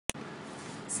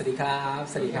วัสดีครับ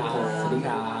สวัสดีครับสวัสดีค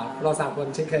รับเรา3คน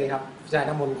เช่นเคยครับชาย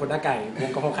น้ำมนต์คนหน้าไก่วง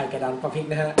กะเพราไข่ไก่ดำปลาพริก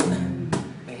นะฮะ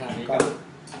นะครับก็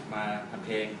มาทำเพ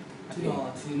ลงชื่อ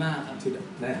ซีมาครับชื่อ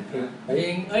นะเพล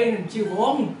งชื่อว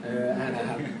งนะ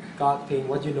ครับก็เพลง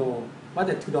What You Know ว่าแ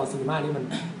ต่ Two Door Cinema นี่มัน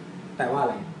แปลว่าอะ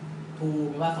ไร ทู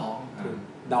แปลว่า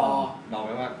2ดอแป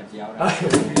ลว่ากระเจียวนะ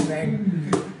แม่ง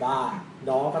บ้า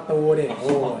ดอประตูเด็กโ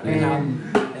อ้นะครับ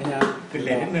ขึ้นเล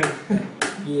นนิดนึง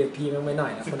พี่มันไม่หน่อ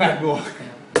ยนะ18 บวก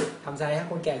ทำใจให้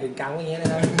คนแก่ถึงกลางอย่างเงี้ยนะ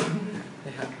ค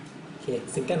รับโอเค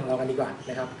ซิงเกิลของเรากันดีกว่า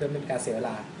นะครับเพื่อไม่เป็นการเสียเวล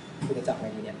าคุณจะจับไง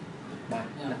ดีเนี่ยมา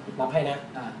นับให้นะ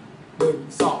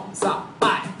1 2 3ไป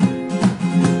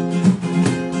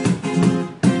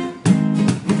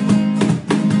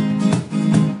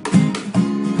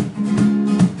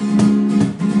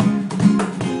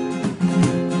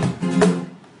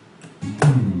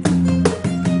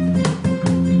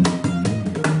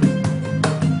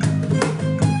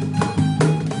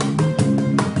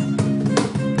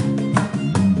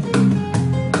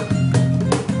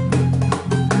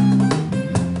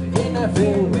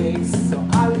So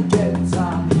I will get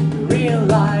time to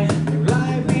realize your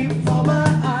life before my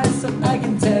eyes, so I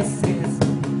can test this.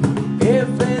 If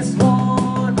it's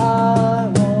what I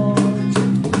want,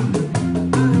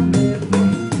 I'm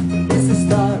living. This is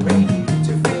story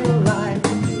to feel life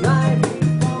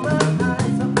before my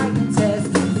eyes, so I can test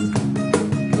this.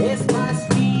 It's my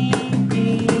sweet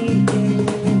beginning.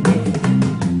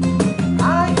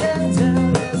 I can tell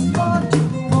it's what you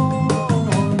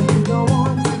want. You don't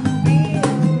want to be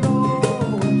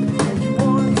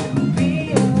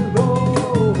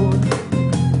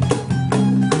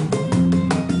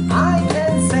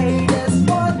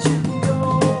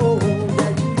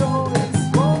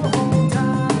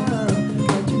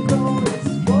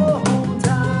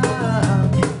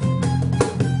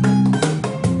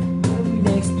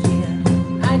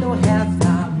have